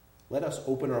Let us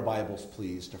open our Bibles,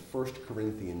 please, to 1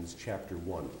 Corinthians chapter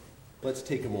 1. Let's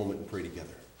take a moment and pray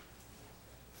together.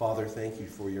 Father, thank you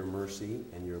for your mercy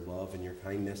and your love and your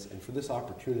kindness, and for this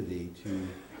opportunity to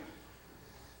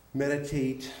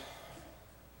meditate,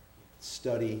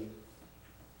 study,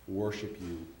 worship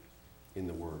you in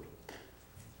the Word.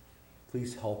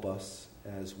 Please help us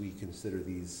as we consider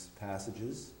these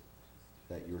passages,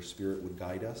 that your Spirit would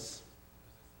guide us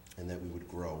and that we would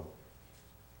grow.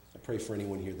 I pray for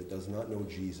anyone here that does not know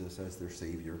Jesus as their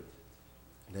Savior,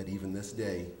 that even this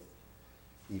day,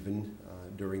 even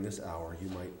during this hour, you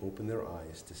might open their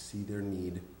eyes to see their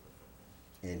need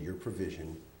and your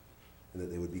provision, and that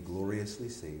they would be gloriously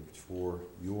saved for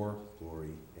your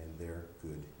glory and their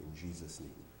good. In Jesus'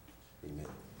 name, amen.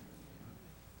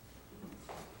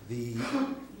 The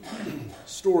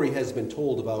story has been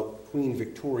told about Queen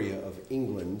Victoria of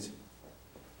England,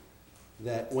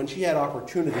 that when she had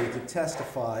opportunity to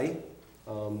testify,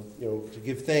 to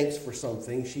give thanks for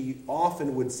something, she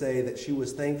often would say that she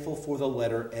was thankful for the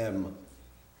letter M.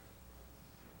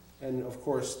 And of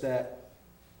course, that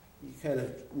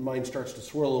mind starts to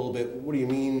swirl a little bit. What do you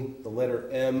mean, the letter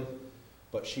M?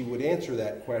 But she would answer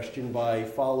that question by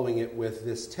following it with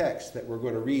this text that we're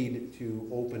going to read to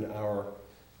open our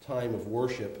time of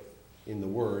worship in the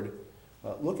Word.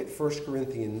 Look at 1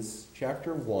 Corinthians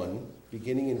chapter 1,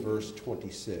 beginning in verse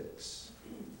 26.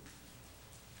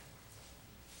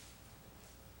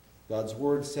 God's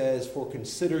Word says, "For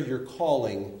consider your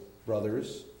calling,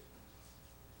 brothers.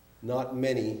 Not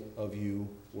many of you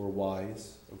were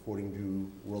wise, according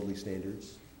to worldly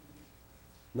standards.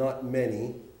 Not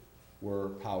many were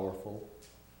powerful.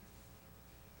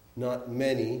 Not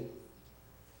many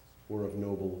were of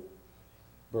noble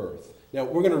birth." Now,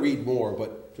 we're going to read more,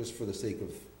 but just for the sake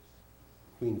of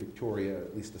Queen Victoria,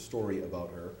 at least a story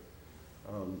about her.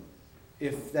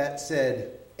 If that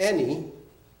said any,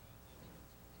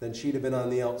 then she'd have been on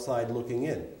the outside looking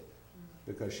in,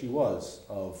 because she was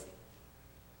of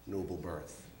noble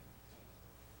birth.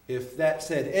 If that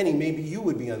said any, maybe you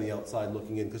would be on the outside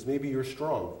looking in, because maybe you're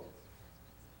strong.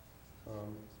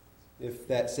 If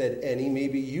that said any,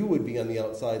 maybe you would be on the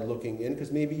outside looking in,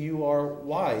 because maybe you are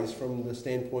wise from the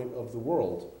standpoint of the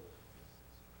world.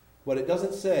 But it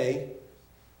doesn't say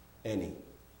any.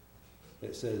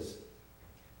 It says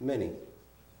many.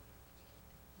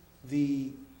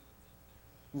 The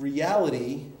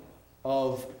reality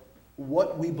of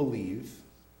what we believe,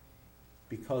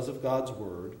 because of God's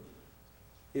Word,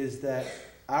 is that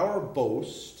our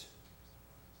boast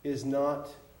is not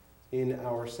in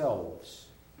ourselves.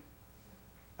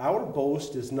 Our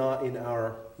boast is not in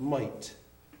our might,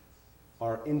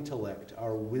 our intellect,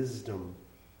 our wisdom.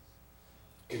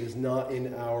 It is not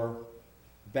in our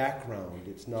background.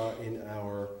 It's not in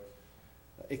our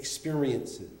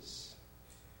experiences.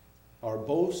 Our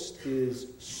boast is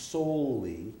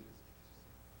solely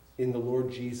in the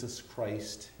Lord Jesus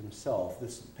Christ himself.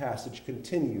 This passage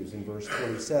continues in verse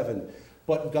 27.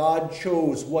 "But God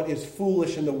chose what is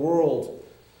foolish in the world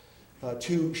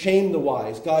to shame the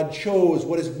wise. God chose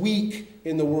what is weak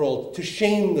in the world to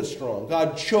shame the strong.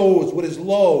 God chose what is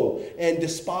low and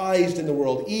despised in the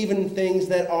world, even things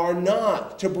that are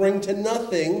not, to bring to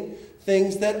nothing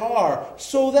things that are,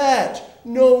 so that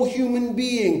no human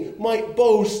being might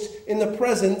boast in the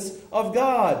presence of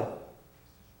God.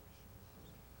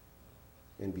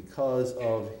 And because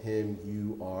of him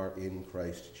you are in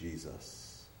Christ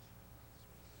Jesus,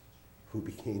 who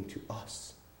became to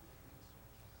us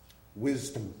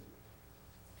wisdom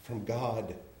from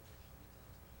God,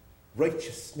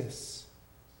 righteousness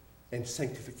and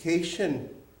sanctification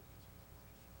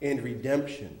and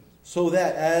redemption, so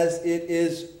that, as it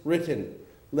is written,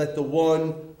 let the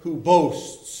one who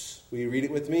boasts," will you read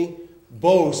it with me?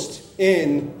 "Boast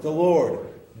in the Lord.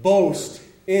 Boast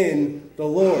in the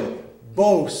Lord.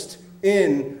 Boast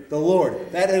in the Lord."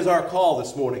 That is our call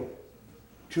this morning,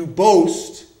 to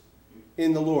boast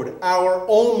in the Lord. Our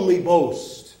only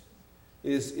boast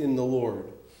is in the Lord.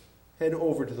 Head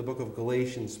over to the book of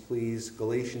Galatians, please.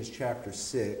 Galatians chapter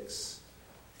 6.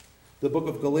 The book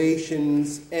of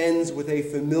Galatians ends with a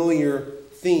familiar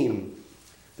theme.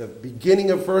 The beginning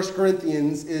of 1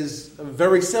 Corinthians is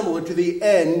very similar to the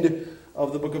end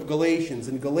of the book of Galatians,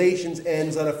 and Galatians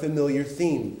ends on a familiar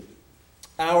theme.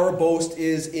 Our boast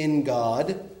is in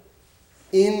God,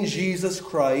 in Jesus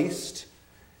Christ,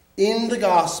 in the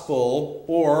gospel,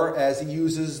 or as he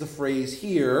uses the phrase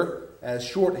here as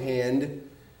shorthand,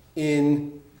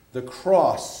 in the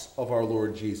cross of our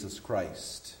Lord Jesus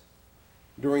Christ.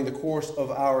 During the course of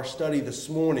our study this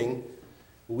morning,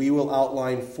 we will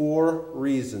outline four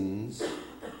reasons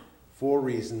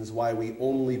why we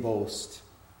only boast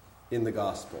in the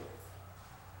gospel.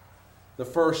 The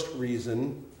first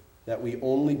reason that we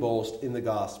only boast in the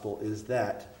gospel is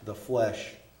that the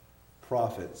flesh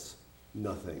profits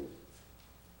nothing.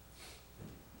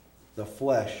 The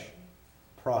flesh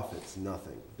profits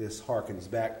nothing. This harkens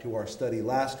back to our study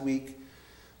last week.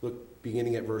 Look,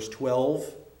 beginning at verse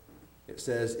 12, it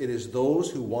says, "It is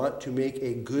those who want to make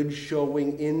a good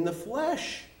showing in the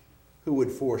flesh who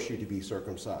would force you to be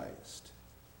circumcised,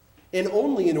 and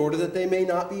only in order that they may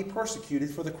not be persecuted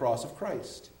for the cross of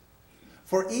Christ.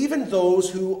 For even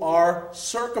those who are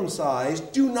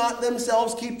circumcised do not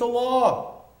themselves keep the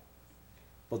law,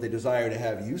 but they desire to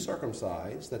have you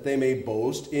circumcised, that they may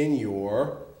boast in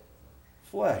your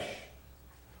flesh.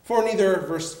 For neither,"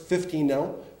 verse 15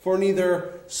 now, "for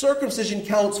neither circumcision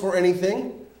counts for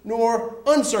anything, nor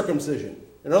uncircumcision."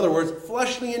 In other words,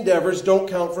 fleshly endeavors don't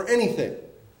count for anything.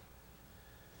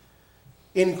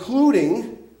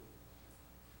 Including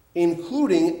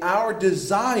our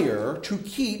desire to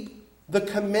keep the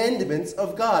commandments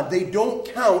of God. They don't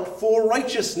count for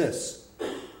righteousness.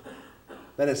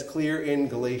 That is clear in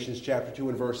Galatians chapter 2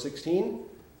 and verse 16.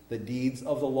 The deeds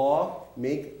of the law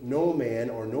make no man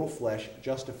or no flesh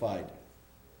justified.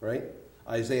 Right?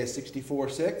 Isaiah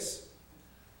 64:6.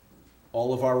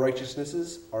 All of our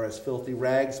righteousnesses are as filthy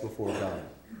rags before God.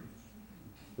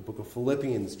 The book of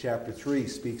Philippians chapter 3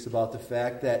 speaks about the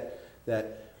fact that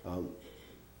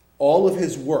all of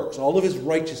his works, all of his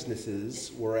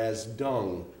righteousnesses were as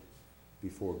dung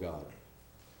before God.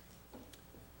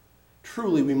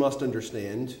 Truly, we must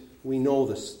understand, we know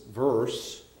this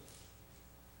verse,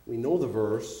 we know the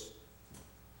verse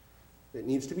that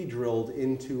needs to be drilled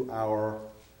into our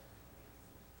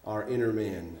inner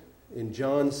man. In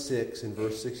John 6 and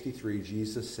verse 63,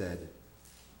 Jesus said,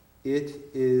 "It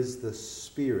is the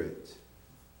Spirit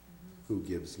who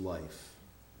gives life.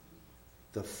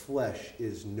 The flesh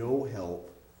is no help."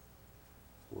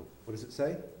 What does it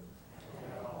say?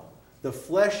 The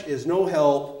flesh is no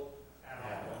help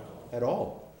at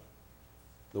all.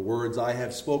 The words I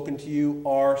have spoken to you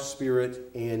are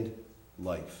spirit and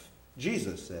life.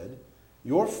 Jesus said,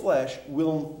 "Your flesh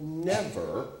will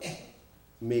never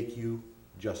make you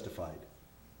justified.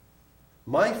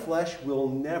 My flesh will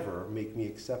never make me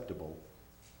acceptable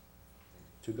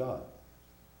to God."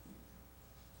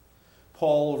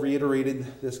 Paul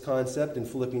reiterated this concept in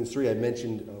Philippians 3. I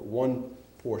mentioned one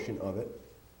portion of it.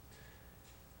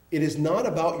 It is not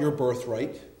about your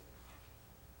birthright.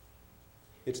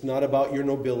 It's not about your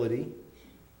nobility,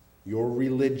 your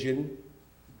religion,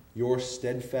 your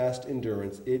steadfast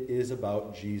endurance. It is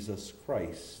about Jesus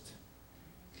Christ.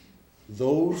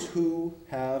 Those who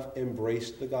have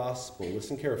embraced the gospel,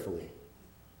 listen carefully,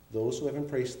 those who have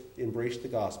embraced the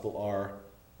gospel are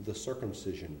the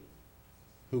circumcision,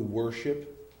 who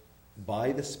worship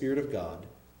by the Spirit of God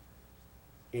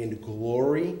and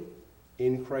glory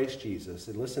in Christ Jesus.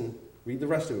 And listen, read the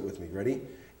rest of it with me. Ready?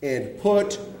 "And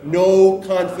put no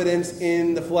confidence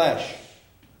in the flesh."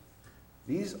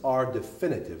 These are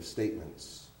definitive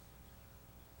statements.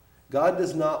 God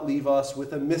does not leave us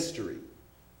with a mystery.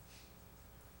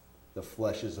 The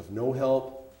flesh is of no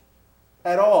help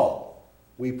at all.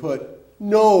 We put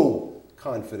no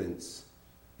confidence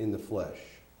in the flesh.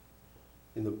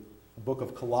 In the book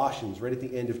of Colossians, right at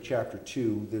the end of chapter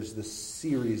 2, there's this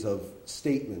series of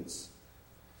statements.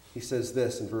 He says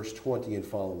this in verse 20 and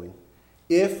following: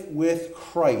 "If with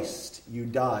Christ you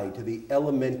died to the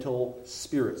elemental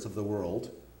spirits of the world,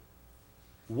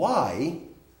 why,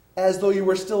 as though you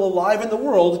were still alive in the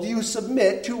world, do you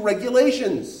submit to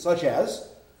regulations such as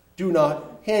do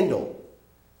not handle,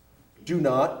 do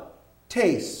not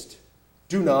taste,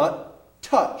 do not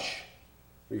touch,"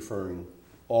 referring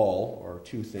all, or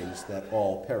to things that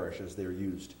all perish as they're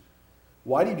used.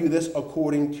 "Why do you do this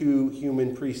according to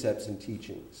human precepts and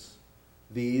teachings?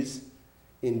 These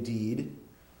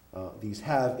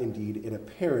have indeed an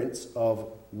appearance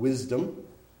of wisdom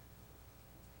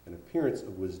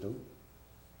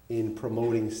in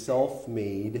promoting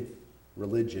self-made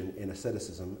religion and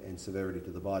asceticism and severity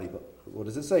to the body." But what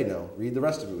does it say now? Read the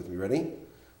rest of it with me. Ready?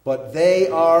 "But they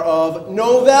are of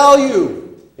no value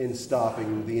in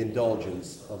stopping the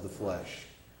indulgence of the flesh."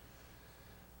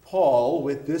 Paul,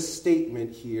 with this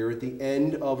statement here at the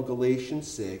end of Galatians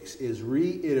 6, is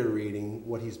reiterating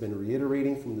what he's been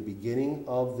reiterating from the beginning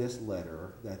of this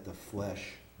letter, that the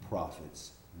flesh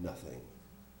profits nothing.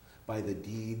 By the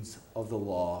deeds of the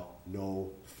law,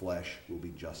 no flesh will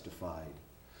be justified.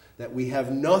 That we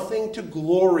have nothing to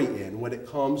glory in when it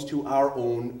comes to our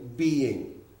own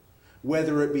being,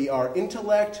 whether it be our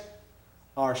intellect,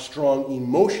 our strong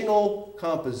emotional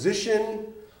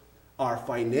composition, our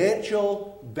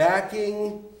financial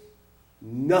backing.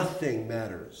 Nothing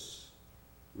matters.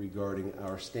 regarding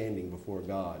our standing before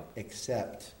God,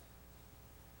 except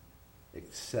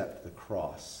the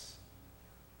cross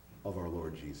of our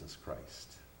Lord Jesus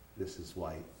Christ. This is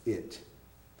why the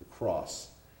cross,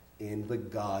 and the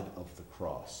God of the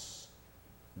cross,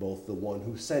 both the one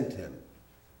who sent him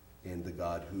and the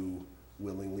God who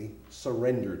willingly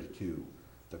surrendered to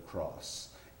the cross,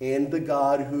 and the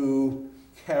God who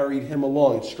carried him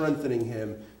along, strengthening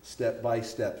him step by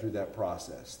step through that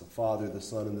process. The Father, the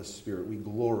Son, and the Spirit. We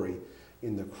glory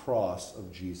in the cross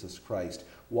of Jesus Christ.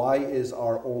 Why is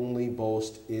our only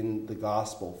boast in the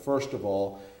gospel? First of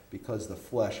all, because the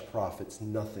flesh profits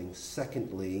nothing.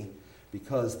 Secondly,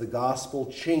 because the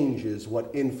gospel changes what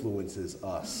influences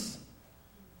us.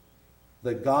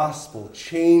 The gospel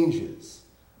changes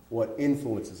what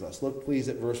influences us. Look, please,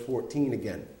 at verse 14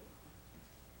 again.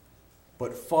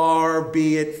 But far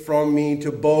be it from me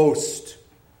to boast,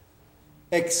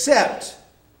 except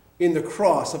in the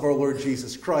cross of our Lord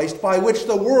Jesus Christ, by which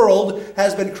the world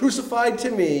has been crucified to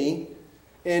me,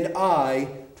 and I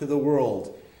to the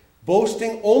world.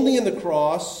 Boasting only in the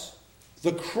cross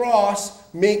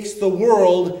makes the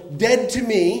world dead to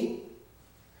me,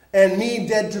 and me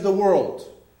dead to the world.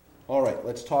 All right,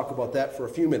 let's talk about that for a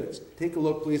few minutes. Take a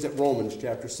look, please, at Romans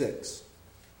chapter 6.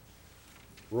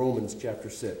 Romans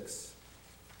chapter 6.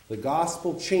 The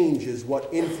gospel changes what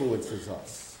influences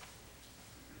us.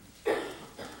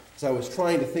 As I was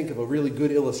trying to think of a really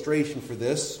good illustration for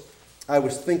this, I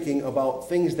was thinking about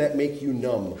things that make you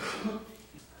numb.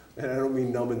 And I don't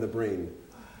mean numb in the brain.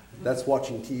 That's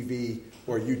watching TV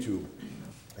or YouTube,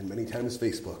 and many times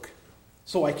Facebook.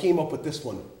 So I came up with this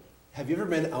one. Have you ever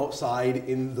been outside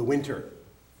in the winter?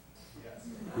 Yes.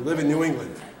 You live in New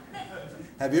England.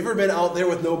 Have you ever been out there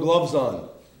with no gloves on?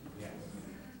 Yes.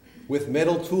 With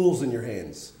metal tools in your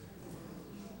hands?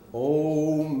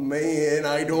 Oh man,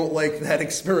 I don't like that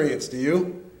experience, do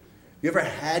you? You ever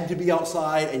had to be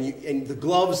outside and the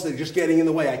gloves, they're just getting in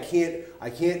the way? I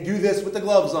can't do this with the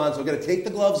gloves on, so I've got to take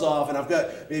the gloves off, and I've got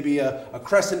maybe a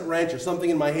crescent wrench or something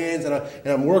in my hands, and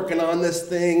I'm working on this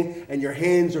thing, and your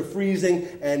hands are freezing,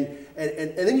 and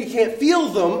then you can't feel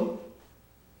them,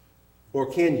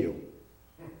 or can you?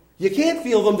 You can't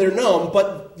feel them, they're numb,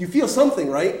 but you feel something,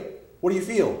 right? What do you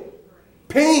feel?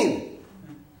 Pain.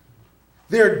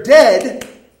 They're dead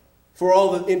for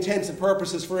all the intents and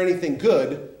purposes for anything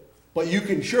good, but you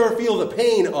can sure feel the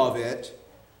pain of it.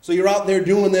 So you're out there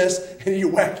doing this, and you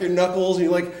whack your knuckles, and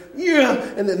you're like, yeah,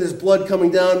 and then there's blood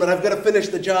coming down, but I've got to finish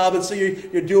the job, and so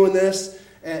you're doing this,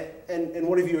 and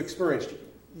what have you experienced?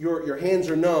 Your hands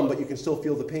are numb, but you can still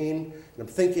feel the pain. And I'm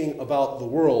thinking about the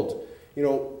world. You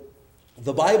know,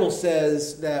 the Bible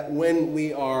says that when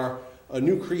we are a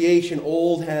new creation,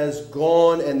 old has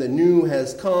gone and the new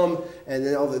has come, and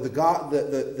now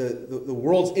the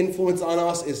world's influence on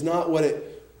us is not what it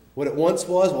once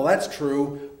was. Well, that's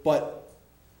true, but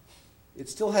it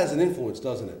still has an influence,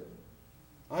 doesn't it?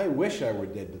 I wish I were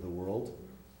dead to the world,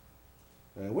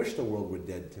 and I wish the world were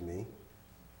dead to me.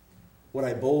 When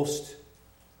I boast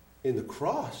in the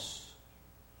cross,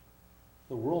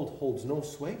 the world holds no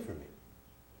sway for me,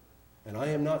 and I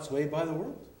am not swayed by the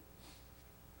world.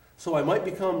 So I might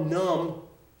become numb,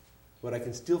 but I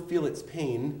can still feel its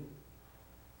pain,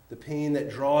 the pain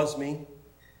that draws me,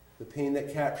 the pain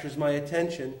that captures my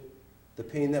attention, the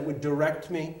pain that would direct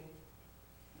me.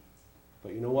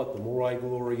 But you know what? The more I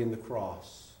glory in the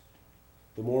cross,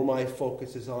 the more my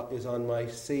focus is on my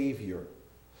Savior,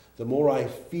 the more I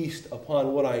feast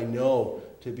upon what I know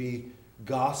to be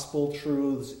gospel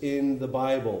truths in the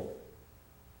Bible,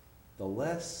 the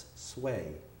less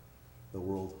sway the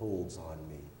world holds on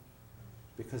me,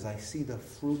 because I see the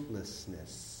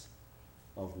fruitlessness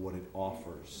of what it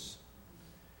offers.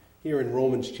 Here in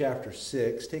Romans chapter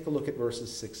 6, take a look at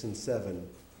verses 6 and 7.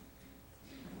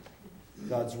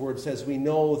 God's word says, we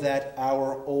know that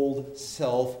our old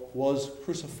self was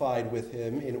crucified with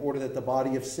him in order that the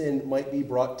body of sin might be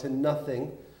brought to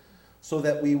nothing, so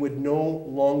that we would no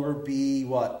longer be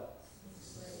what?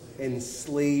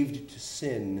 Enslaved to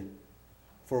sin.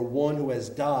 For one who has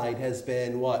died has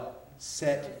been what?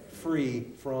 Set free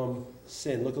from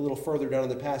sin. Look a little further down in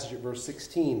the passage at verse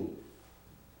 16.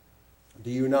 Do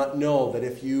you not know that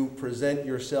if you present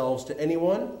yourselves to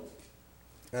anyone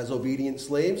as obedient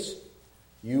slaves,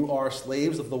 you are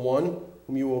slaves of the one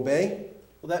whom you obey?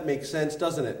 Well, that makes sense,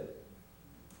 doesn't it?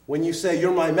 When you say,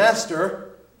 you're my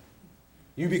master,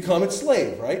 you become its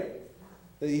slave, right?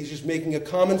 He's just making a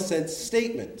common sense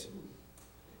statement.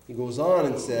 He goes on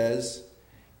and says,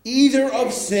 either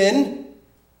of sin,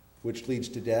 which leads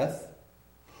to death,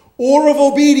 or of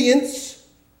obedience,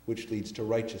 which leads to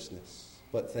righteousness.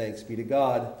 But thanks be to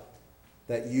God,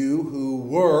 that you who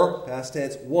were, past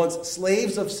tense, once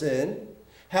slaves of sin,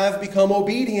 have become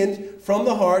obedient from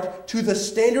the heart to the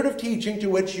standard of teaching to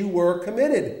which you were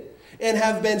committed, and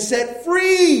have been set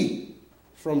free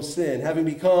from sin, having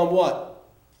become what?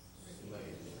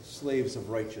 Slaves of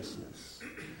righteousness.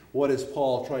 What is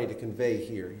Paul trying to convey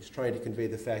here? He's trying to convey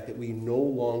the fact that we no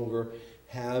longer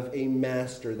have a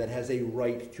master that has a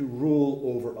right to rule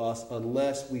over us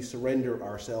unless we surrender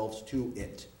ourselves to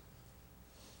it.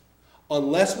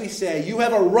 Unless we say, you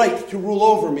have a right to rule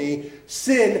over me,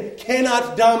 sin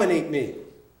cannot dominate me.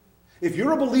 If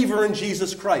you're a believer in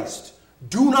Jesus Christ,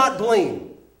 do not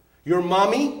blame your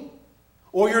mommy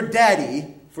or your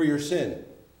daddy for your sin.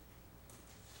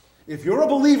 If you're a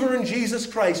believer in Jesus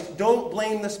Christ, don't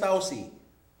blame the spousey.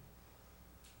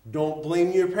 Don't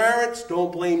blame your parents,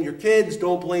 don't blame your kids,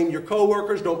 don't blame your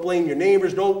coworkers, don't blame your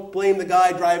neighbors, don't blame the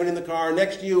guy driving in the car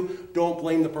next to you, don't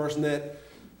blame the person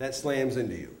that slams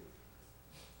into you.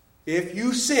 If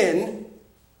you sin,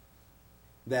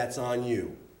 that's on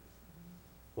you.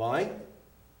 Why?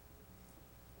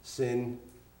 Sin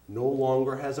no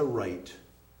longer has a right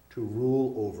to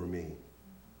rule over me.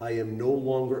 I am no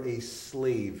longer a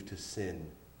slave to sin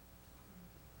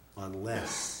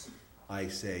unless I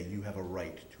say you have a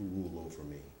right to rule over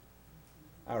me.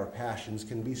 Our passions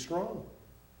can be strong.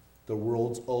 The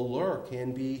world's allure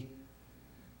can be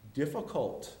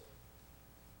difficult.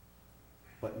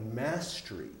 But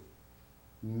mastery,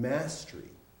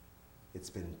 it's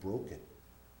been broken.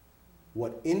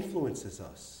 What influences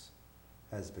us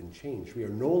has been changed. We are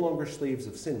no longer slaves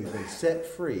of sin. We've been set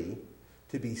free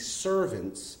to be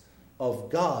servants of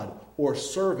God or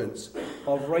servants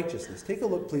of righteousness. Take a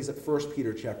look, please, at 1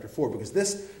 Peter chapter 4, because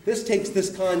this takes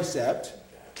this concept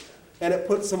and it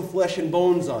puts some flesh and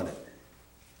bones on it.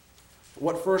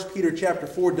 What 1 Peter chapter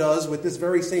 4 does with this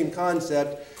very same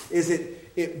concept is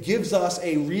it gives us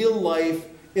a real-life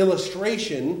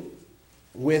illustration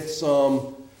with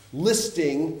some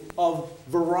listing of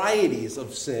varieties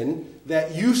of sin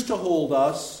that used to hold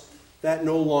us that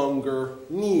no longer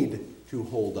need to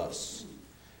hold us.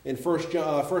 In 1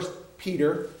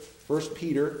 Peter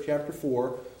chapter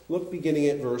 4, look beginning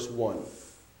at verse 1.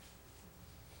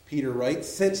 Peter writes,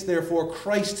 "Since therefore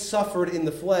Christ suffered in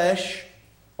the flesh,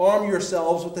 arm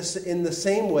yourselves with the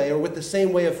same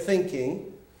way of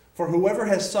thinking, for whoever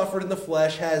has suffered in the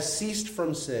flesh has ceased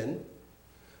from sin,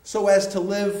 so as to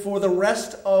live for the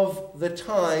rest of the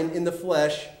time in the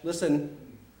flesh." Listen,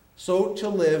 so to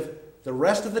live the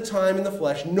rest of the time in the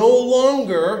flesh, no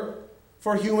longer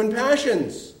for human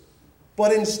passions,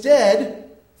 but instead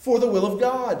for the will of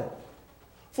God.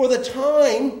 For the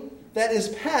time that is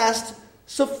past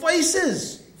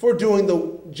suffices for doing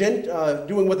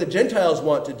what the Gentiles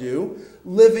want to do,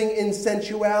 living in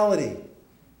sensuality,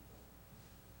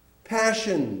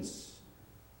 passions,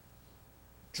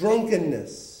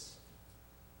 drunkenness,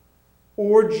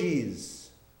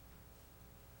 orgies,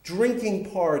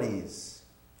 drinking parties,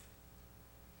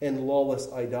 and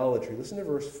lawless idolatry. Listen to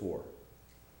verse 4.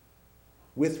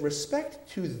 With respect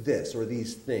to this, or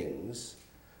these things,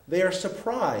 they are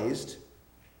surprised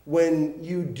when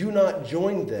you do not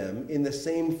join them in the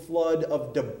same flood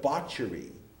of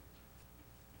debauchery,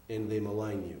 and they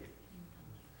malign you.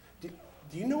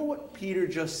 Do you know what Peter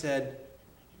just said?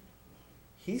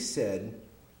 He said,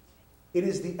 it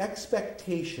is the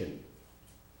expectation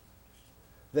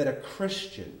that a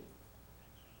Christian,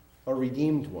 a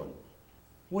redeemed one,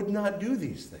 would not do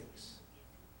these things.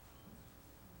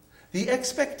 The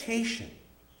expectation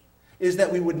is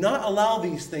that we would not allow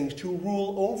these things to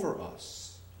rule over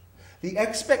us. The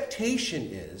expectation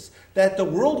is that the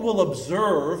world will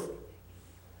observe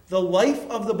the life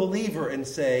of the believer and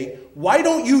say, why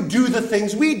don't you do the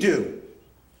things we do?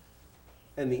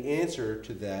 And the answer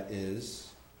to that is,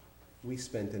 we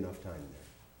spent enough time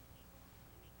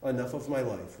there. Enough of my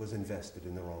life was invested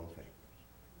in the wrong thing.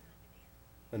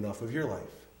 Enough of your life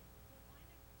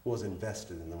was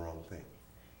invested in the wrong thing.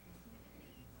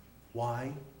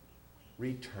 Why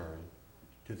return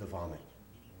to the vomit?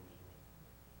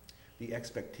 The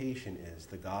expectation is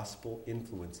the gospel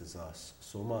influences us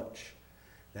so much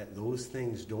that those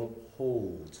things don't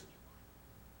hold.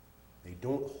 They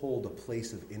don't hold a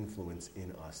place of influence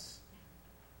in us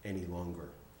any longer.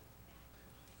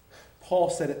 Paul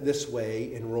said it this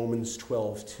way in Romans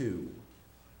 12:2.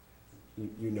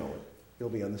 You know it. It'll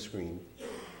be on the screen.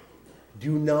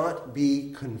 Do not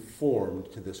be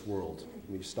conformed to this world. Let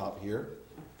me stop here.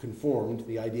 Conformed,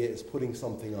 the idea is putting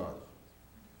something on.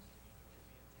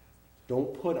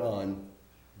 Don't put on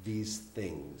these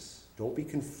things. Don't be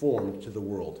conformed to the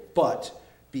world, but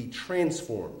be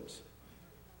transformed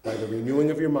by the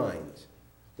renewing of your mind,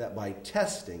 that by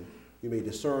testing you may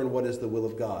discern what is the will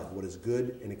of God, what is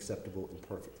good and acceptable and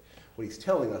perfect. What he's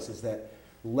telling us is that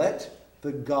let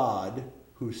the God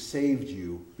who saved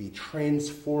you be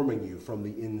transforming you from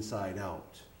the inside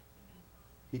out.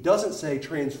 He doesn't say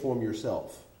transform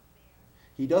yourself.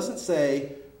 He doesn't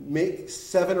say make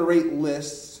 7 or 8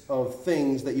 lists of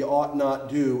things that you ought not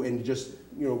do and just,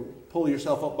 pull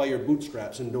yourself up by your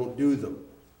bootstraps and don't do them.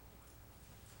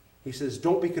 He says,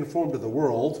 don't be conformed to the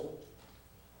world.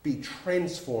 Be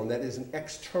transformed. That is an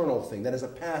external thing. That is a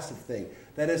passive thing.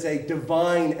 That is a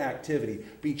divine activity.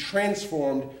 Be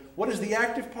transformed. What is the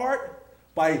active part?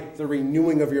 By the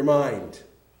renewing of your mind.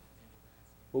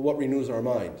 Well, what renews our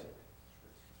mind?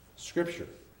 Scripture.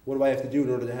 What do I have to do in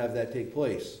order to have that take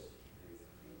place?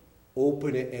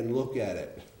 Open it and look at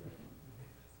it.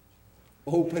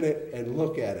 Open it and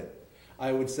look at it.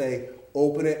 I would say,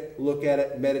 open it, look at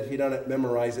it, meditate on it,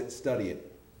 memorize it, study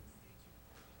it.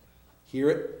 Hear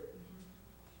it,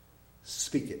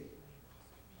 speak it.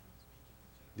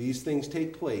 These things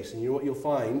take place, and you know what you'll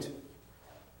find?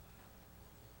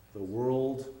 The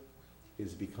world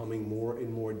is becoming more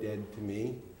and more dead to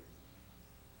me,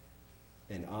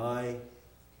 and I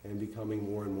am becoming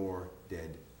more and more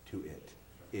dead to it.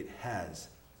 It has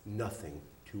nothing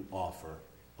to offer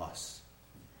us.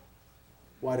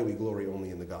 Why do we glory only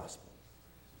in the gospel?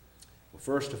 Well,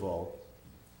 first of all,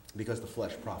 because the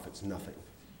flesh profits nothing.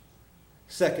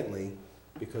 Secondly,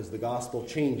 because the gospel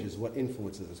changes what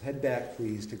influences us. Head back,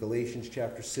 please, to Galatians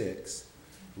chapter 6.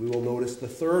 We will notice the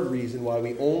third reason why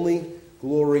we only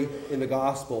glory in the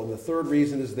gospel. And the third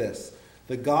reason is this.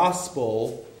 The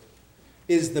gospel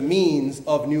is the means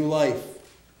of new life.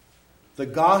 The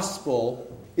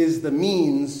gospel is the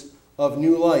means of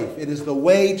new life. It is the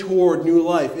way toward new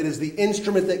life. It is the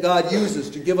instrument that God uses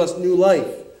to give us new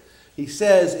life. He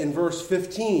says in verse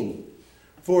 15,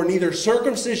 for neither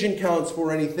circumcision counts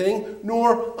for anything,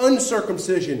 nor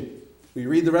uncircumcision. Will you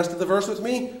read the rest of the verse with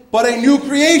me? But a new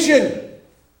creation.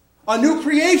 A new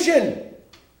creation.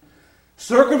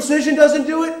 Circumcision doesn't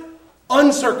do it.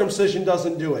 Uncircumcision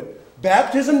doesn't do it.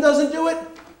 Baptism doesn't do it.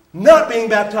 Not being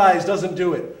baptized doesn't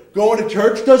do it. Going to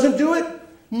church doesn't do it.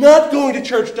 Not going to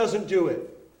church doesn't do it.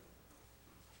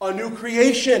 A new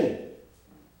creation.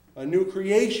 A new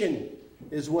creation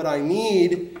is what I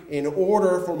need in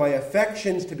order for my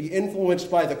affections to be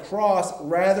influenced by the cross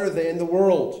rather than the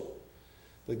world.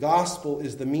 The gospel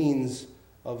is the means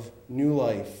of new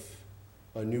life,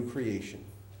 a new creation.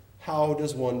 How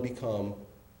does one become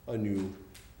a new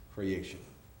creation?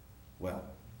 Well,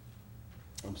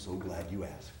 I'm so glad you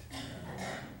asked.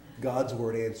 God's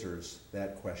word answers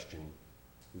that question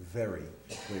very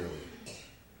clearly.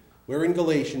 We're in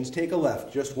Galatians. Take a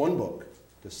left, just one book,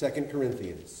 to 2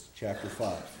 Corinthians chapter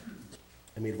 5.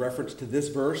 I made reference to this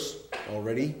verse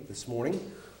already this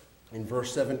morning in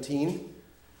verse 17,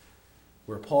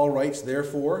 where Paul writes,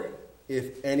 therefore,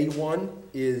 if anyone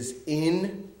is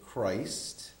in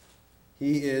Christ,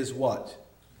 he is what?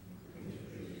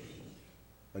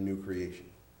 A new creation.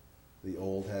 The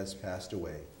old has passed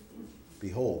away.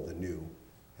 Behold, the new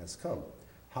has come.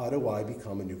 How do I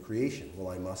become a new creation? Well,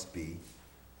 I must be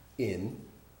in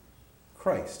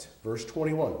Christ. Verse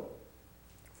 21.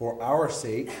 For our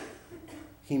sake,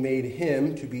 he made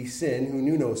him to be sin who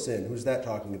knew no sin. Who's that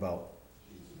talking about?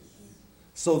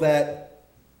 So that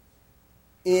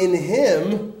in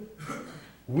him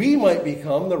we might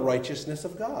become the righteousness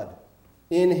of God.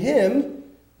 In him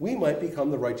we might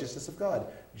become the righteousness of God.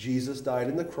 Jesus died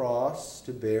on the cross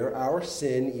to bear our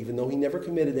sin, even though he never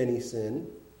committed any sin,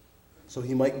 so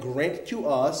he might grant to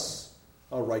us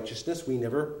a righteousness we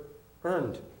never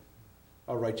earned,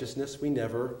 a righteousness we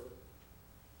never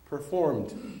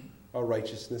performed, a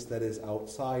righteousness that is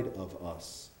outside of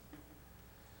us.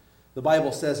 The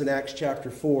Bible says in Acts chapter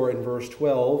 4 and verse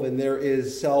 12, and there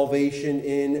is salvation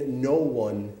in no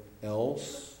one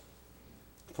else,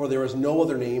 for there is no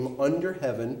other name under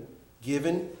heaven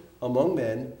given among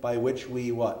men by which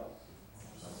we what?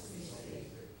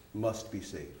 Must be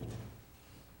saved.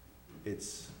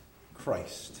 It's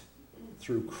Christ.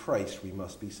 Through Christ we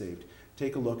must be saved.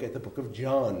 Take a look at the book of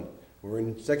John. We're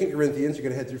in 2 Corinthians. You're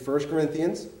going to head through 1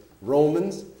 Corinthians,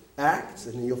 Romans, Acts,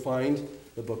 and then you'll find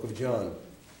the book of John,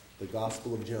 the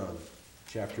Gospel of John,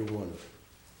 chapter 1.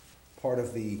 Part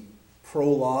of the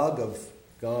prologue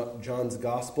of John's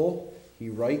Gospel, he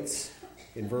writes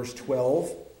in verse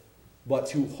 12, but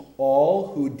to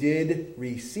all who did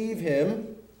receive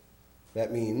him,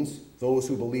 that means those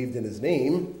who believed in his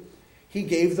name, he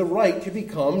gave the right to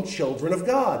become children of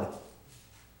God.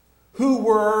 Who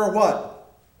were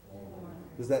what?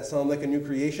 Does that sound like a new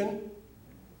creation?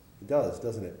 It does,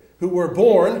 doesn't it? Who were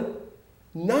born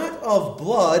not of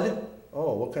blood,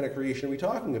 Oh, what kind of creation are we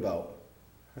talking about?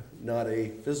 Not a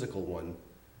physical one,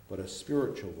 but a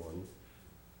spiritual one.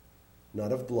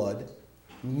 Not of blood,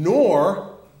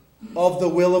 nor of the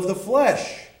will of the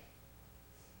flesh.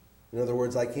 In other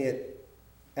words, I can't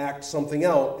act something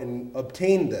out and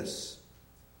obtain this.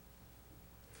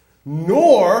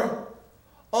 Nor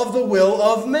of the will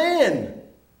of man.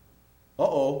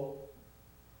 Uh-oh.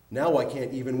 Now I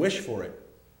can't even wish for it.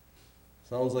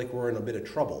 Sounds like we're in a bit of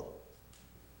trouble.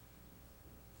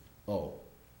 Oh,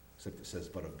 except it says,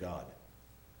 but of God.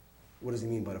 What does he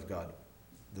mean, but of God?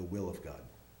 The will of God.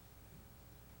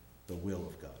 The will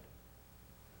of God.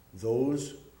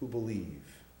 Those who believe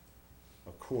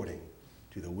according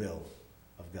to the will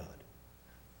of God.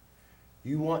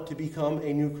 You want to become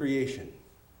a new creation?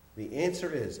 The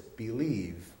answer is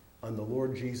believe on the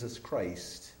Lord Jesus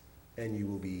Christ and you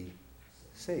will be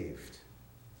saved.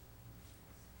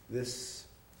 This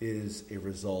is a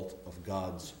result of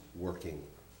God's working.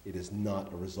 It is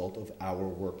not a result of our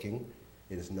working.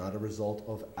 It is not a result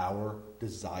of our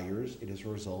desires. It is a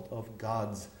result of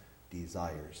God's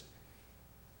desires.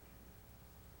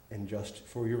 And just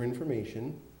for your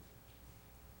information,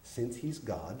 since he's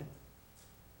God,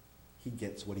 he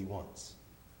gets what he wants.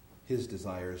 His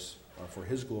desires are for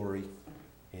his glory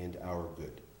and our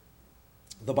good.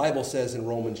 The Bible says in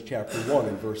Romans chapter 1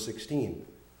 and verse 16,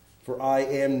 "For I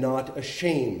am not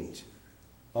ashamed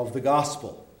of the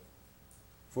gospel,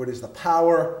 for it is the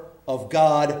power of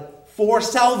God for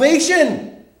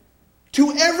salvation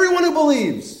to everyone who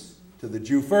believes, to the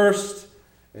Jew first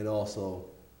and also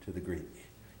to the Greek."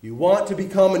 You want to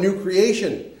become a new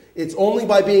creation. It's only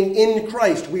by being in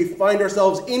Christ. We find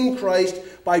ourselves in Christ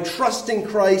by trusting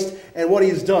Christ and what he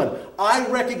has done. I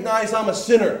recognize I'm a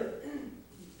sinner.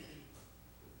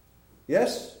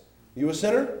 Yes? You a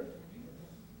sinner?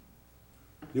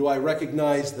 Do I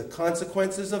recognize the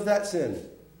consequences of that sin?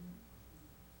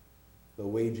 The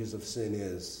wages of sin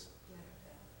is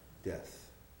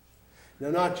death.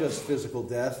 Now, not just physical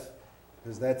death,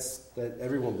 because that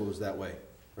everyone goes that way,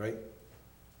 right?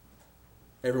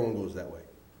 Everyone goes that way.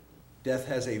 Death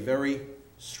has a very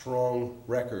strong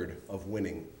record of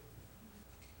winning.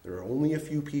 There are only a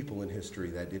few people in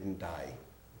history that didn't die.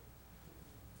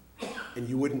 And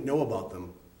you wouldn't know about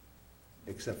them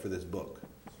except for this book.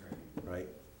 Right?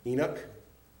 Enoch,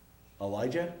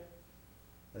 Elijah,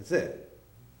 that's it.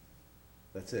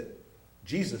 That's it.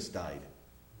 Jesus died.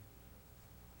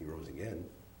 He rose again.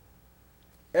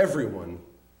 Everyone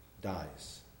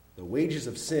dies. The wages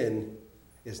of sin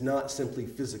is not simply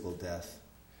physical death.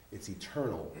 It's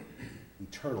eternal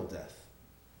death.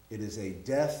 It is a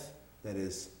death that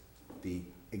is the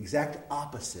exact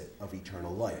opposite of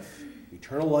eternal life.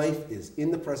 Eternal life is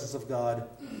in the presence of God,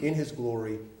 in his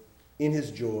glory, in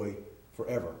his joy,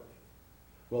 forever.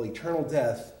 Well, eternal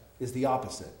death is the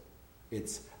opposite.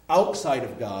 It's outside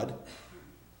of God,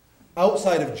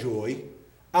 outside of joy,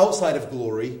 outside of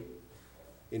glory.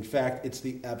 In fact, it's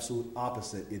the absolute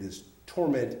opposite. It is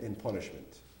torment and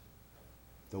punishment.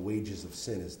 The wages of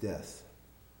sin is death.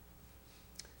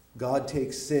 God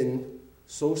takes sin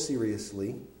so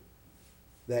seriously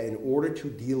that in order to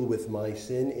deal with my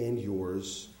sin and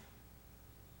yours,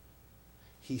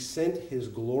 he sent his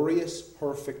glorious,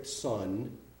 perfect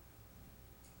Son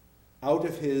out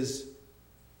of his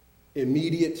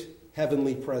immediate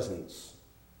heavenly presence.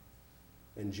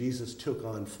 And Jesus took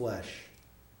on flesh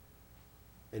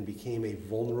and became a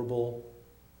vulnerable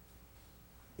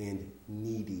and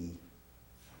needy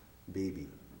baby.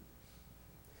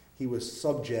 He was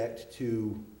subject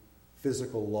to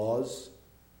physical laws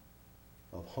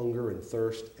of hunger and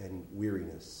thirst and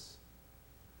weariness.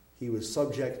 He was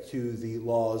subject to the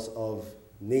laws of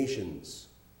nations.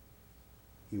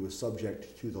 He was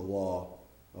subject to the law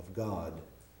of God.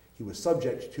 He was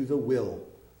subject to the will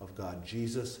of God.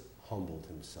 Jesus humbled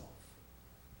himself.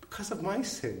 Because of my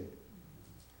sin.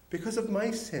 Because of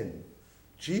my sin.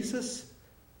 Jesus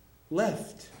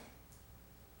left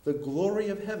the glory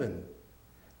of heaven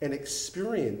and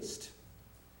experienced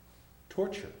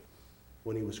torture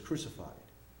when he was crucified.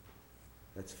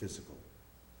 That's physical.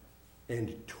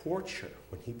 And torture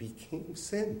when he became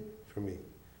sin for me.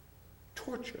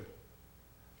 Torture.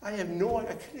 I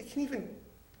can't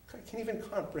even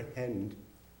comprehend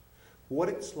what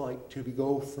it's like to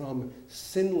go from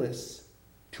sinless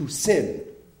to sin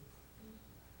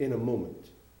in a moment,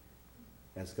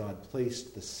 as God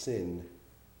placed the sin,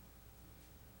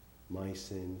 my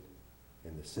sin,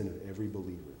 and the sin of every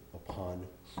believer upon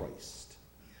Christ,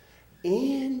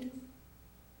 and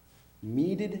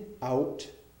meted out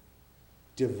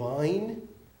divine,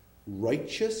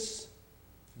 righteous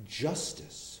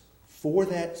justice for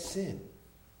that sin.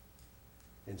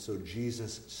 And so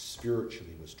Jesus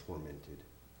spiritually was tormented.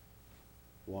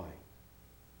 Why?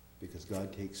 Because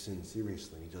God takes sin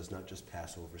seriously. He does not just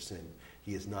pass over sin.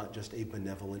 He is not just a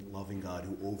benevolent, loving God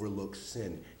who overlooks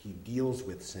sin. He deals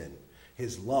with sin.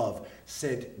 His love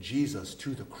sent Jesus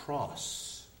to the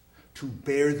cross to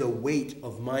bear the weight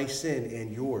of my sin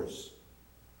and yours.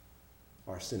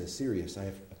 Our sin is serious.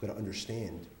 I've got to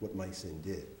understand what my sin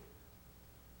did.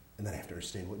 And then I have to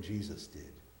understand what Jesus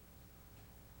did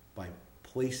by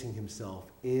placing himself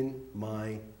in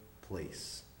my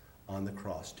place on the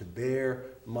cross to bear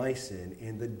my sin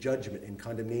and the judgment and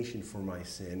condemnation for my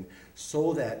sin,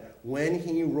 so that when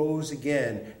he rose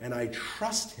again and I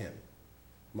trust him,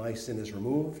 my sin is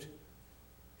removed,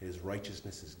 his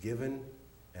righteousness is given,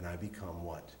 and I become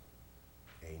what?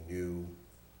 A new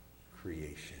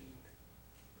creation.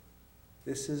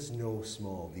 This is no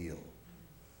small deal.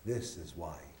 This is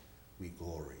why we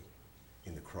glory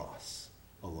in the cross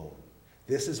alone.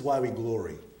 This is why we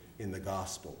glory in the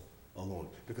gospel alone.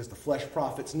 Because the flesh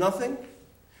profits nothing,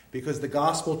 because the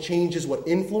gospel changes what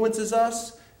influences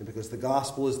us, and because the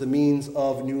gospel is the means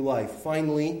of new life.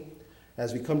 Finally,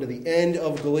 as we come to the end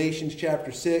of Galatians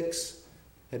chapter 6,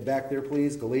 head back there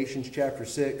please, Galatians chapter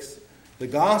 6, the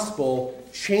gospel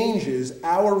changes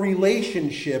our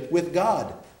relationship with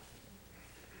God.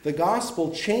 The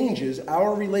gospel changes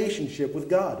our relationship with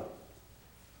God.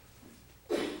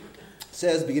 It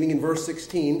says, beginning in verse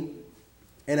 16,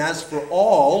 "And as for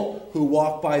all who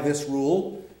walk by this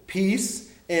rule, peace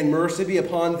and mercy be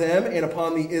upon them and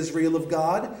upon the Israel of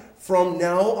God. From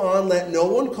now on let no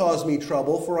one cause me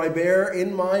trouble, for I bear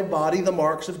in my body the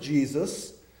marks of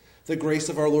Jesus. The grace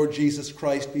of our Lord Jesus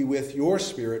Christ be with your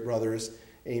spirit, brothers.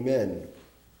 Amen."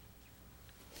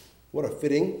 What a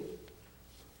fitting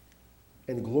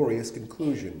and glorious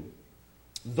conclusion.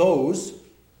 Those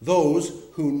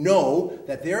who know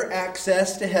that their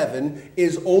access to heaven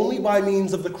is only by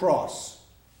means of the cross.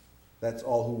 That's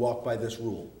all who walk by this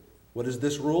rule. What is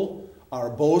this rule? Our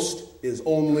boast is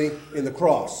only in the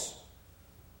cross.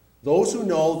 Those who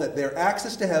know that their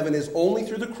access to heaven is only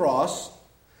through the cross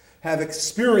have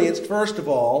experienced, first of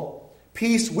all,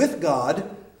 peace with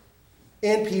God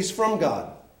and peace from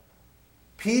God.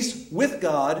 Peace with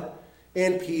God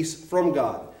and peace from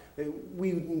God.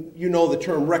 You know the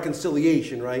term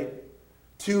reconciliation, right?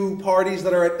 Two parties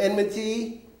that are at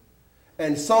enmity,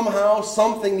 and somehow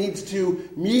something needs to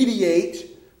mediate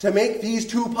to make these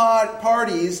two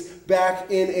parties back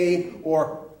in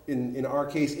our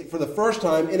case, for the first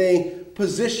time, in a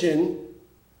position,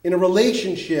 in a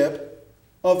relationship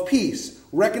of peace.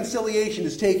 Reconciliation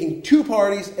is taking two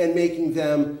parties and making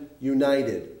them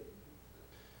united.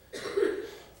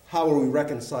 How are we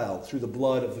reconciled? Through the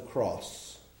blood of the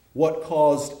cross. What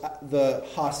caused the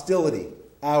hostility?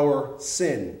 Our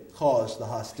sin caused the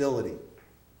hostility.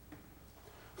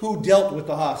 Who dealt with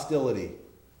the hostility?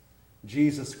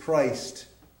 Jesus Christ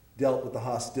dealt with the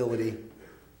hostility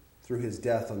through his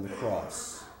death on the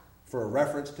cross. For a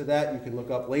reference to that, you can look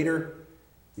up later.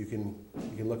 You can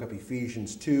look up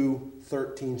Ephesians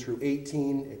 2:13 through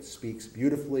 18. It speaks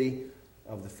beautifully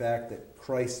of the fact that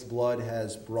Christ's blood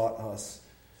has brought us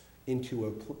into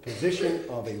a position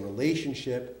of a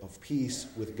relationship of peace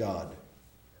with God.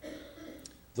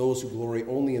 Those who glory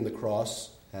only in the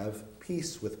cross have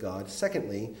peace with God.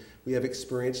 Secondly, we have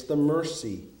experienced the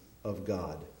mercy of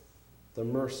God. The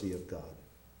mercy of God.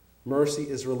 Mercy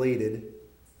is related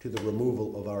to the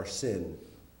removal of our sin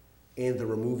and the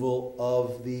removal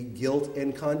of the guilt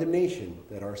and condemnation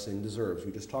that our sin deserves.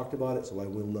 We just talked about it, so I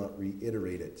will not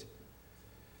reiterate it.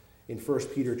 In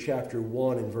 1 Peter chapter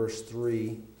 1 and verse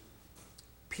 3,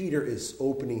 Peter is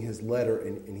opening his letter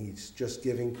and he's just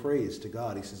giving praise to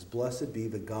God. He says, "Blessed be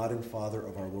the God and Father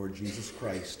of our Lord Jesus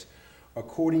Christ.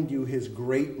 According to his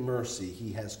great mercy,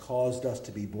 he has caused us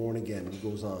to be born again." He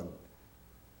goes on.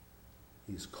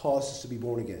 He's caused us to be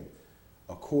born again.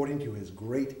 According to his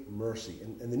great mercy.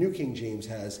 And the New King James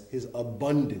has his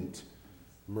abundant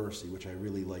mercy, which I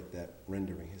really like that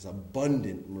rendering. His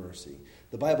abundant mercy.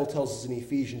 The Bible tells us in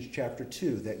Ephesians chapter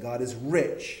 2 that God is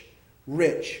rich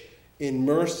in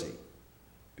mercy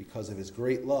because of his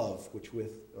great love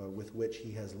with which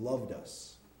he has loved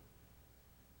us.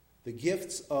 The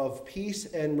gifts of peace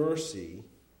and mercy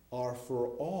are for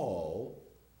all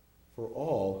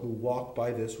who walk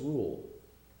by this rule.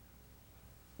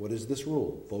 What is this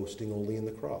rule? Boasting only in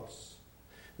the cross.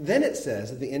 Then it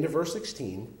says at the end of verse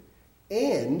 16,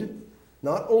 and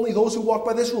not only those who walk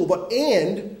by this rule, but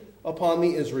and upon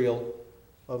the Israel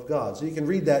of God. So you can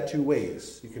read that two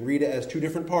ways. You can read it as two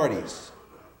different parties.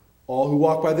 All who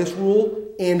walk by this rule,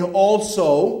 and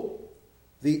also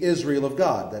the Israel of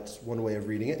God. That's one way of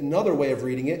reading it. Another way of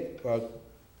reading it,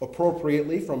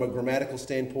 appropriately from a grammatical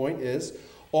standpoint is,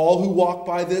 all who walk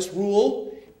by this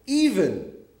rule,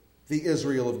 even the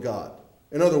Israel of God.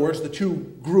 In other words, the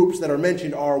two groups that are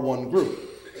mentioned are one group.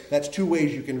 That's two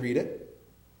ways you can read it.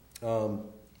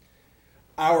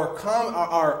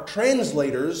 Our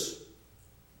translators,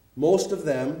 most of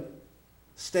them,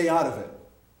 stay out of it.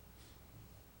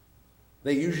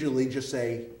 They usually just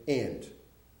say, and.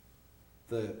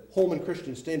 The Holman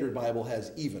Christian Standard Bible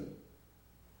has even.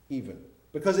 Even.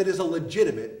 Because it is a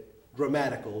legitimate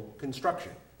grammatical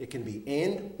construction. It can be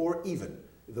and or even.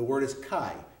 The word is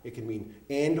kai. It can mean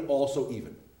and also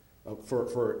even.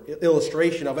 For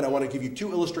illustration of it, I want to give you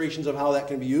two illustrations of how that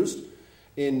can be used.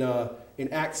 In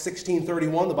Acts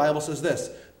 16:31, the Bible says this: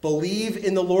 believe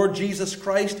in the Lord Jesus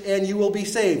Christ and you will be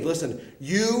saved. Listen,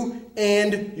 you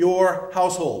and your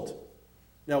household.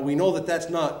 Now, we know that that's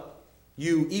not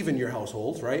you, even your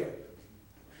household, right?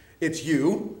 It's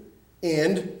you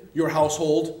and your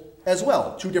household as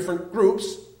well. Two different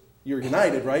groups. You're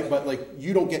united, right? But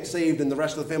you don't get saved and the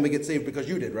rest of the family gets saved because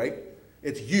you did, right?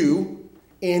 It's you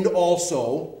and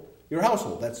also your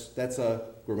household. That's a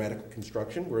grammatical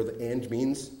construction where the and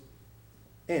means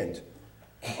and.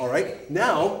 All right.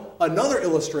 Now, another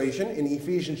illustration in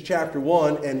Ephesians chapter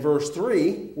 1 and verse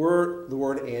 3 where the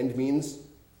word and means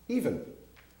even.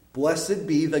 Blessed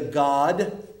be the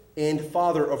God and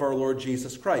Father of our Lord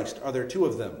Jesus Christ. Are there two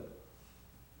of them?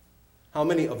 How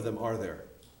many of them are there?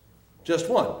 Just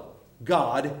one.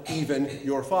 God, even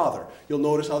your Father. You'll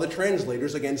notice how the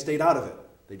translators again stayed out of it.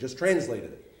 They just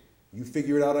translated it. You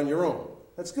figure it out on your own.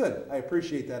 That's good. I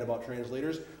appreciate that about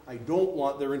translators. I don't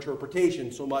want their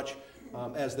interpretation so much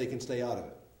as they can stay out of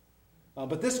it.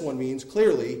 But this one means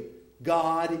clearly,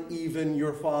 God, even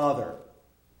your Father.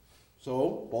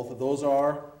 So, both of those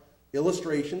are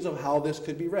illustrations of how this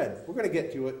could be read. We're going to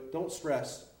get to it. Don't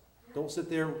stress. Don't sit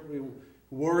there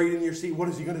worried in your seat. What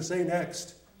is he going to say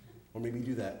next? Or maybe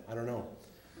do that. I don't know.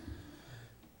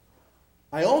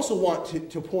 I also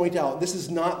want to point out, this is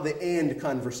not the and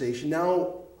conversation.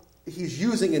 Now, he's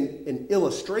using an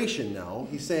illustration now.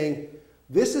 He's saying,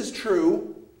 this is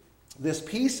true. This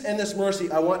peace and this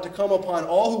mercy I want to come upon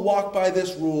all who walk by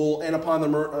this rule and upon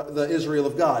the Israel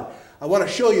of God. I want to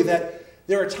show you that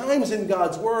there are times in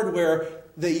God's Word where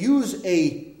they use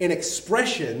an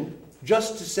expression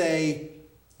just to say,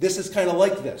 this is kind of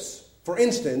like this. For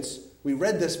instance, we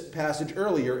read this passage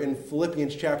earlier in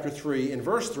Philippians chapter 3 and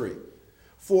verse 3.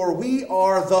 For we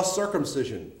are the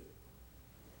circumcision.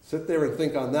 Sit there and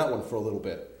think on that one for a little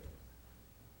bit.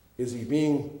 Is he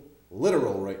being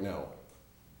literal right now?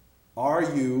 Are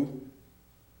you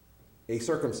a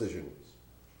circumcision?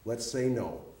 Let's say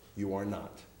no, you are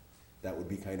not. That would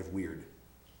be kind of weird,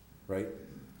 right?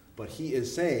 But he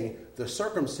is saying the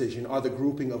circumcision are the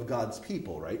grouping of God's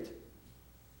people, right?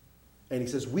 And he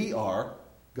says we are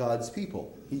God's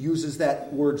people. He uses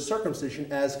that word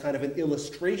circumcision as kind of an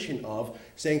illustration of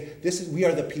saying we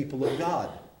are the people of God.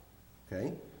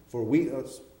 Okay? For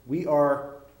we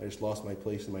are, I just lost my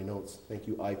place in my notes. Thank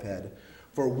you, iPad.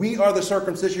 For we are the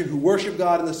circumcision who worship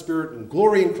God in the Spirit and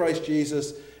glory in Christ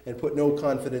Jesus and put no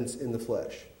confidence in the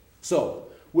flesh. So,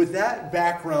 with that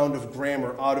background of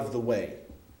grammar out of the way,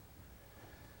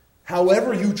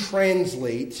 however you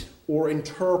translate or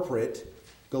interpret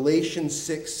Galatians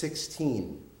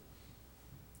 6:16,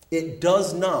 it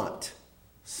does not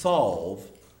solve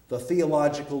the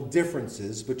theological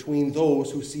differences between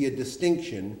those who see a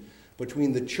distinction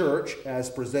between the church as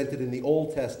presented in the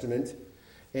Old Testament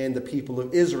and the people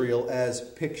of Israel as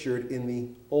pictured in the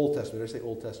Old Testament. Did I say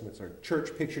Old Testament? Sorry. Church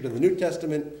pictured in the New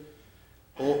Testament,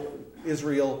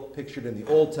 Israel pictured in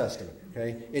the Old Testament.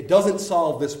 Okay? It doesn't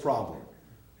solve this problem.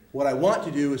 What I want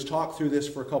to do is talk through this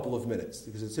for a couple of minutes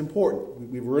because it's important.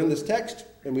 We were in this text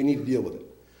and we need to deal with it.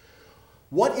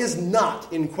 What is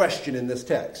not in question in this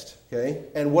text? Okay?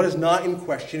 And what is not in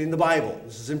question in the Bible?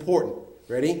 This is important.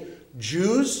 Ready?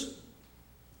 Jews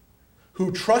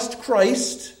who trust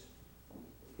Christ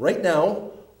right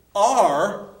now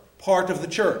are part of the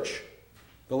church.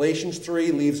 Galatians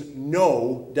 3 leaves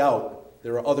no doubt.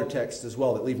 There are other texts as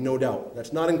well that leave no doubt.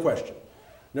 That's not in question.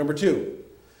 Number 2,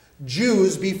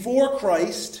 Jews before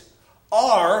Christ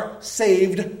are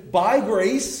saved by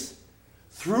grace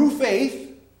through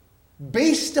faith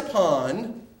based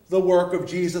upon the work of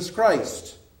Jesus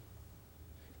Christ.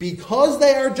 Because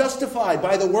they are justified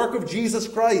by the work of Jesus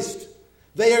Christ,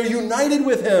 they are united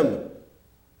with him.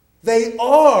 They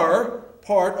are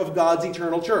part of God's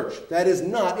eternal church. That is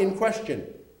not in question.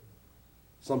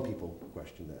 Some people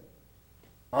question that.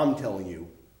 I'm telling you,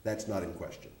 that's not in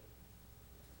question.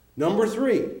 Number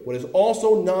 3, what is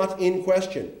also not in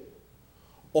question.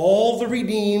 All the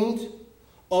redeemed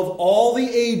of all the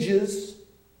ages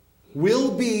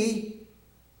will be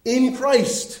in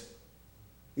Christ.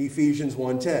 Ephesians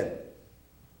 1:10.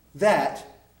 That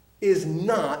is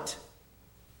not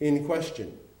in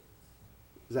question.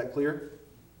 Is that clear?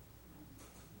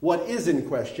 What is in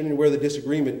question, and where the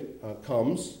disagreement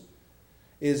comes,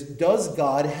 is does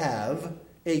God have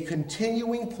a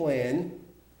continuing plan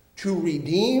to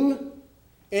redeem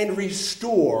and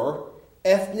restore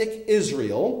ethnic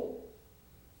Israel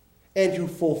and to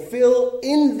fulfill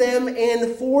in them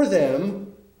and for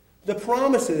them the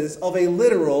promises of a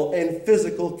literal and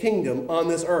physical kingdom on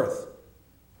this earth?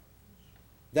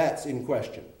 That's in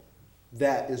question.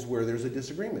 That is where there's a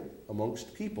disagreement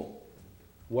amongst people.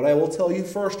 What I will tell you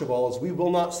first of all is we will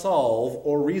not solve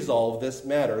or resolve this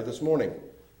matter this morning.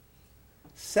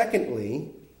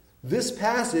 Secondly, this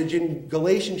passage in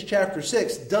Galatians chapter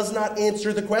 6 does not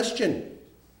answer the question.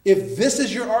 If this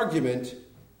is your argument,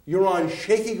 you're on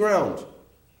shaky ground.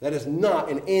 That is not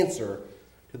an answer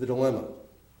to the dilemma.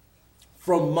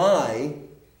 From my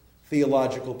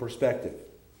theological perspective,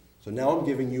 so now I'm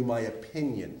giving you my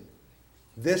opinion.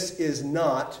 This is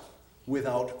not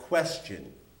without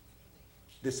question.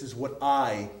 This is what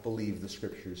I believe the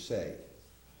Scriptures say.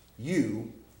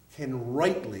 You can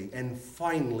rightly and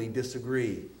finally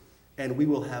disagree, and we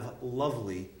will have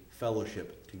lovely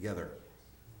fellowship together.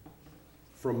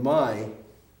 From my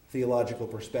theological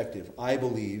perspective, I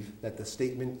believe that the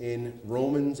statement in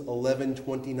Romans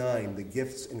 11:29, the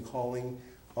gifts and calling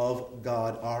of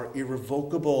God are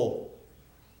irrevocable,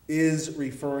 is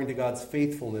referring to God's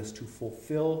faithfulness to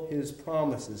fulfill his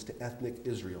promises to ethnic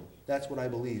Israel. That's what I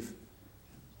believe.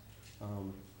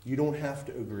 You don't have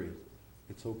to agree.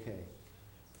 It's okay.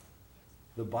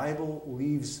 The Bible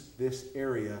leaves this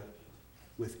area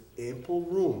with ample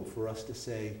room for us to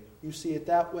say, you see it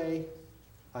that way,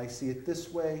 I see it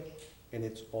this way, and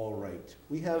it's all right.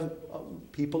 We have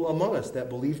people among us that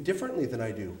believe differently than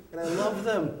I do, and I love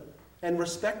them and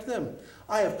respect them.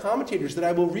 I have commentators that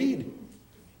I will read,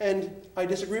 and I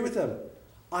disagree with them.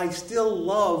 I still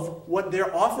love what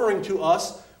they're offering to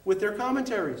us with their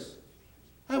commentaries.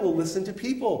 I will listen to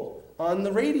people on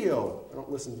the radio. I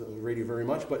don't listen to the radio very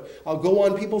much, but I'll go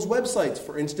on people's websites.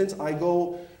 For instance, I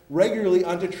go regularly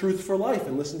onto Truth for Life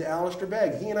and listen to Alistair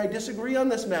Begg. He and I disagree on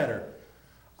this matter.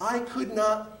 I could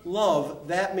not love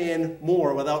that man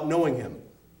more without knowing him.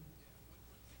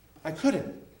 I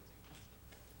couldn't.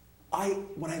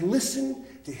 When I listen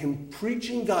to him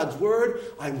preaching God's word,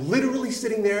 I'm literally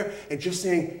sitting there and just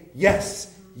saying,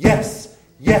 yes, yes,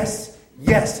 yes,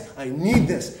 yes, I need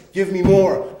this. Give me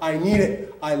more. I need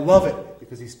it. I love it.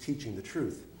 Because he's teaching the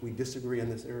truth. We disagree in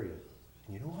this area.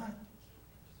 And you know what?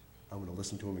 I'm going to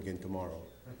listen to him again tomorrow.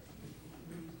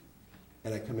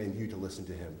 And I commend you to listen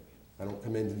to him. I don't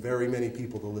commend very many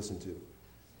people to listen to.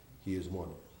 He is one.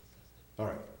 All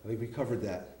right. I think we covered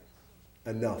that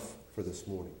enough for this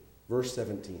morning. Verse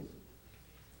 17.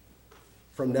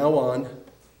 From now on,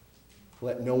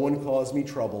 let no one cause me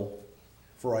trouble,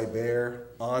 for I bear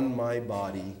on my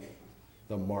body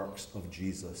the marks of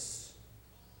Jesus.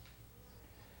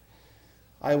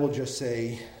 I will just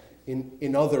say,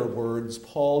 in other words,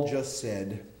 Paul just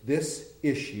said, this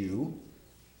issue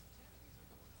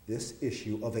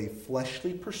of a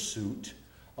fleshly pursuit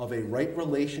of a right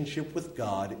relationship with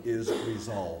God is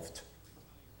resolved.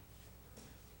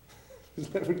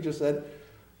 Isn't that what he just said?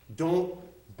 Don't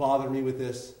bother me with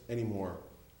this anymore.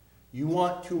 You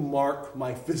want to mark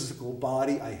my physical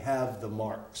body? I have the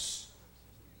marks.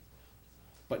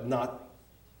 But not,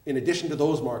 in addition to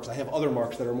those marks, I have other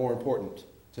marks that are more important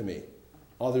to me.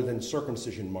 Other than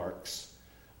circumcision marks,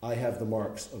 I have the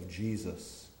marks of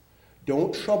Jesus.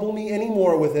 Don't trouble me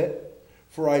anymore with it,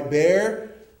 for I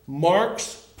bear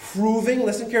marks proving,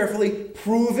 listen carefully,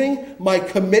 proving my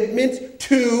commitment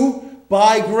to,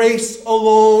 by grace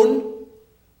alone,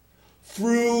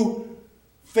 through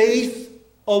faith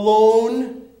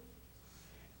alone,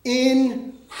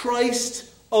 in Christ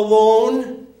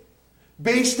alone,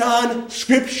 based on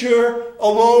Scripture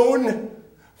alone,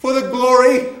 for the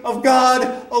glory of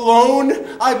God alone.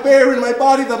 I bear in my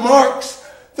body the marks.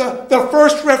 The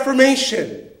first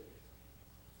Reformation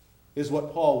is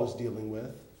what Paul was dealing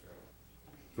with.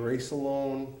 Grace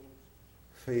alone,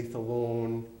 faith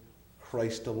alone,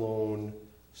 Christ alone,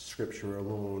 Scripture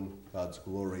alone, God's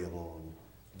glory alone.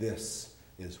 This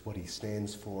is what he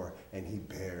stands for, and he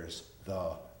bears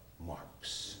the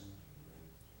marks.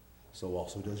 So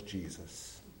also does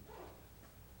Jesus.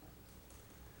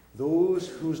 Those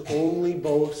whose only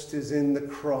boast is in the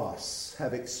cross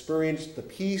have experienced the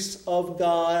peace of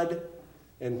God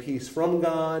and peace from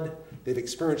God. They've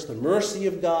experienced the mercy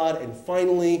of God. And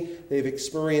finally, they've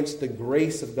experienced the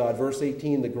grace of God. Verse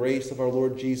 18, the grace of our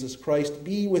Lord Jesus Christ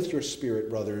be with your spirit,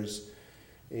 brothers.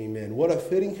 Amen. What a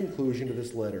fitting conclusion to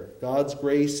this letter. God's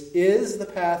grace is the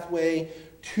pathway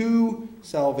to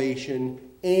salvation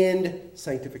and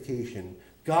sanctification.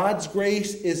 God's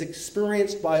grace is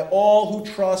experienced by all who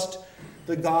trust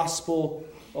the gospel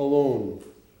alone.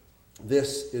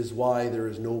 This is why there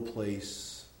is no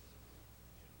place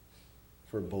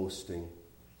for boasting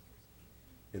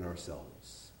in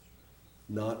ourselves.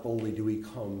 Not only do we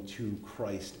come to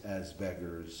Christ as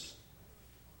beggars,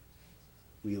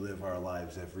 we live our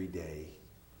lives every day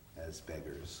as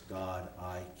beggars. God,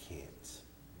 I can't.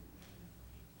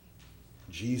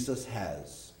 Jesus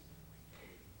has,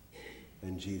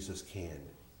 and Jesus can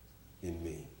in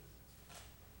me.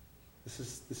 This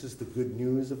is the good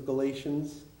news of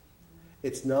Galatians.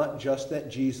 It's not just that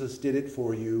Jesus did it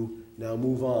for you, now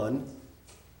move on.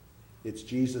 It's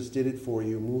Jesus did it for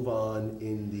you, move on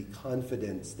in the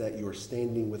confidence that your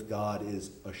standing with God is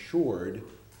assured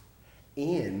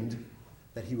and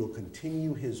that he will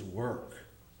continue his work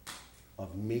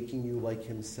of making you like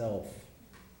himself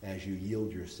as you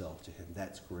yield yourself to him.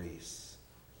 That's grace.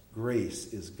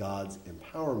 Grace is God's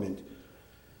empowerment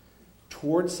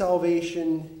toward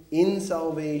salvation, in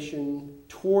salvation,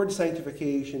 toward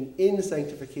sanctification, in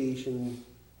sanctification,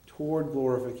 toward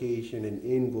glorification, and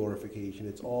in glorification.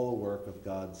 It's all a work of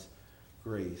God's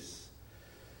grace.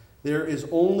 There is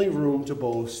only room to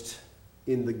boast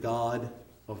in the God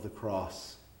of the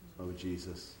cross of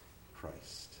Jesus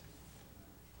Christ.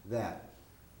 That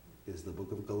is the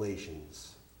book of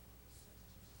Galatians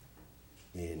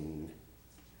in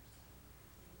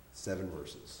 7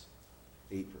 verses,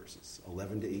 8 verses,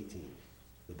 11 to 18.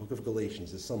 The book of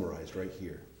Galatians is summarized right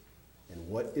here. And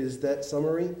what is that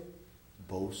summary?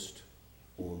 Boast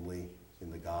only in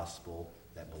the gospel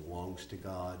that belongs to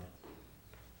God.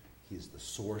 He is the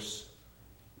source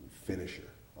and finisher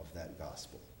of that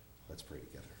gospel. Let's pray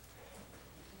together.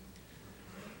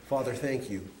 Father, thank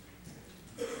you.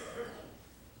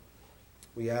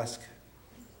 We ask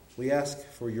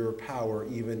for your power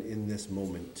even in this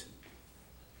moment.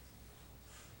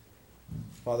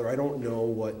 Father, I don't know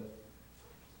what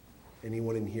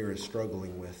anyone in here is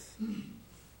struggling with.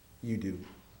 You do.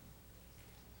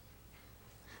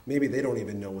 Maybe they don't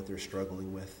even know what they're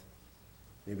struggling with.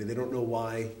 Maybe they don't know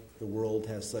why the world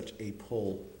has such a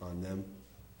pull on them.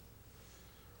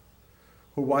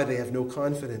 Or why they have no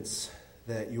confidence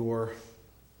that your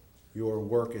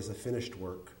work is a finished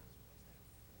work.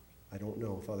 I don't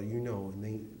know. Father, you know.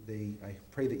 And I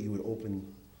pray that you would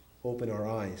open our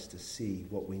eyes to see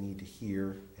what we need to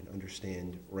hear and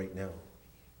understand right now.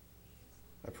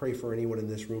 I pray for anyone in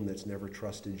this room that's never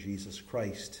trusted Jesus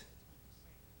Christ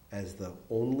as the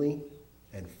only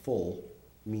and full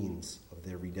means of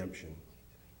their redemption.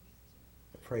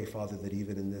 I pray, Father, that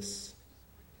even in these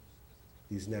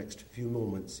next few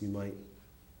moments, you might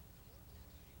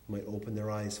open their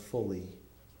eyes fully,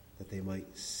 that they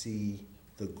might see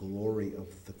the glory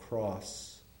of the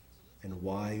cross and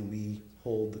why we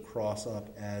hold the cross up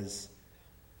as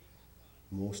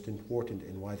most important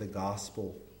and why the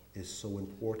gospel is so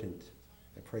important.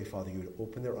 I pray, Father, you would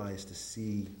open their eyes to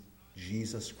see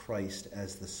Jesus Christ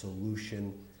as the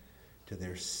solution to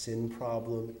their sin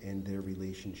problem and their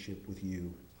relationship with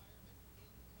you.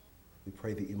 We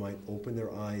pray that you might open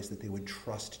their eyes, that they would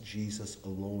trust Jesus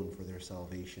alone for their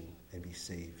salvation and be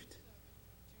saved.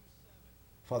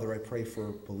 Father, I pray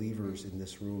for believers in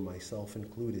this room, myself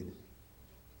included,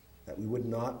 that we would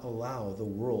not allow the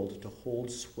world to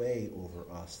hold sway over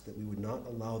us, that we would not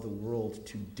allow the world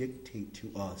to dictate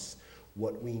to us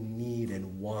what we need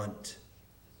and want.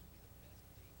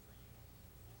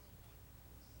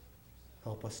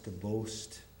 Help us to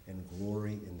boast and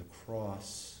glory in the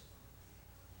cross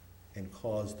and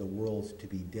cause the world to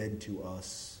be dead to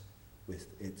us with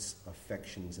its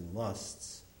affections and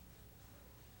lusts,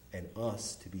 and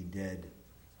us to be dead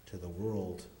to the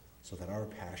world so that our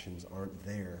passions aren't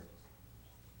there.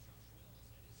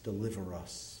 Deliver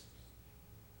us.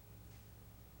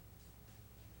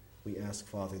 We ask,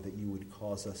 Father, that you would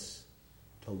cause us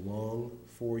to long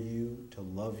for you, to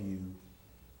love you,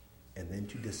 and then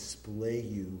to display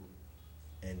you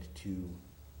and to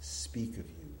speak of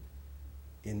you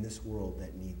in this world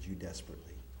that needs you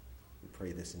desperately. We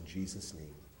pray this in Jesus'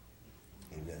 name.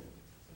 Amen.